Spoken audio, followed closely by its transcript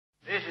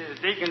is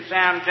Deacon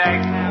Sam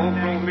Jackson, Oak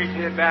Grove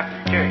Missionary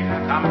Baptist Church.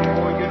 I'm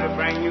before you to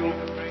bring you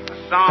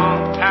a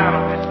song. The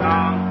title of this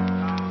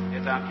song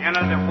is I'm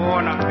entered the war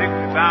and I'm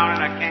victory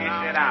bound and I can't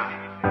sit down.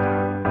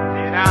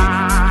 Sit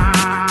down.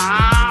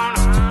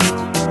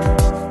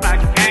 I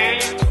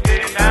can't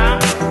sit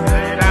down.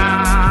 Sit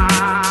down.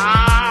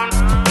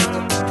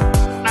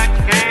 I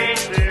can't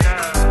sit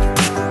down.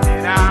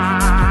 Sit down.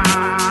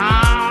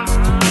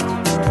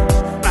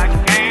 I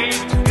can't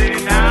sit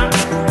down.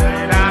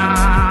 Sit down.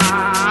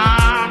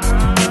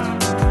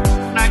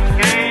 I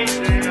can't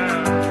sit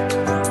down.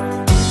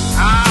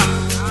 I'm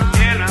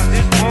in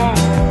this war.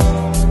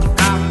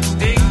 I'm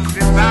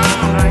victory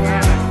bound. I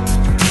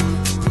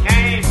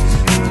can't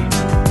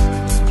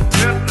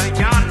just a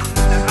young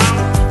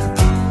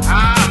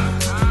I'm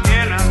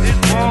in this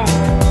war.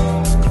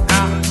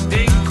 I'm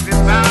victory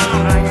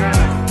bound. I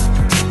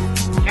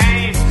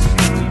can't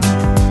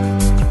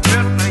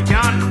just a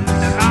young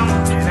sit down.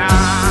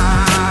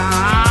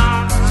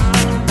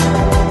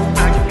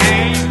 I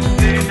can't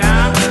sit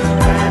down.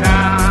 Sit down. I can't sit down. Sit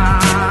down.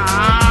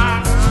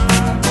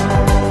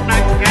 I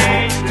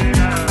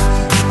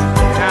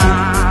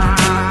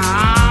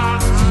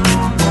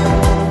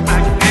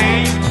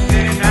can't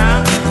sit down.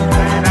 Sit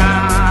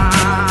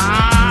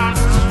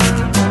down.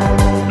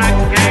 I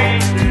can't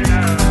sit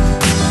down.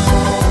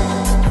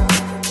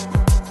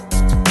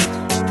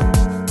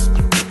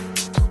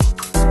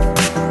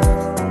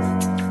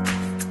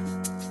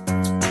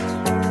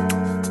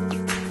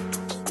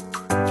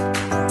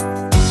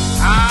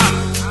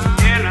 I'm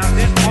in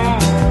this war.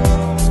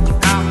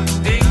 I'm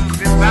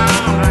victory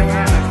bound. I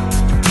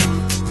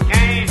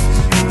can't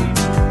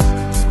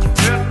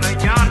just a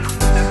young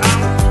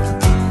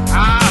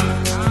I'm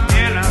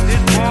in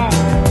this war.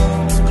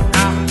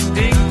 I'm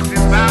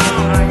victory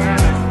bound. I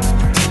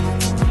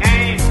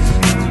can't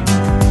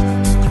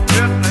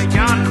just a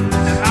young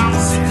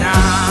sit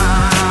down.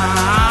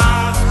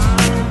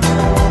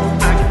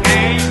 I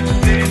can't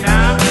sit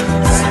down.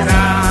 Sit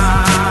down.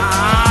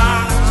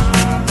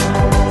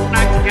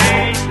 I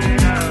can't sit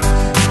down.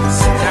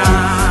 Sit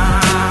down.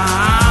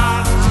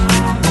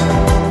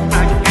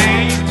 I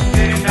can't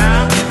sit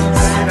down.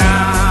 Sit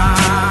down.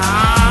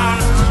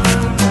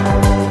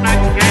 I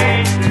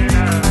can't sit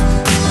down.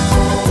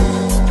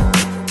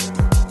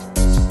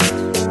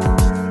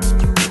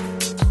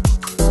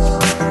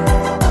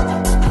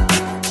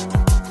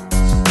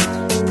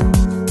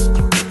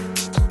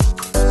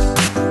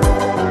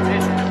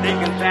 This is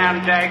Deacon Sam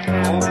Jackson,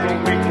 Oak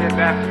Grove Missionary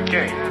Baptist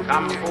Church.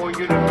 I'm before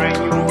you to bring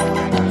you a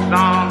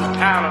song. The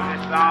title of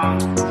this song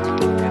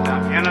is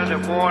I'm entered the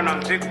war and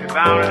I'm victory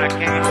bound and I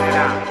can't sit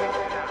down.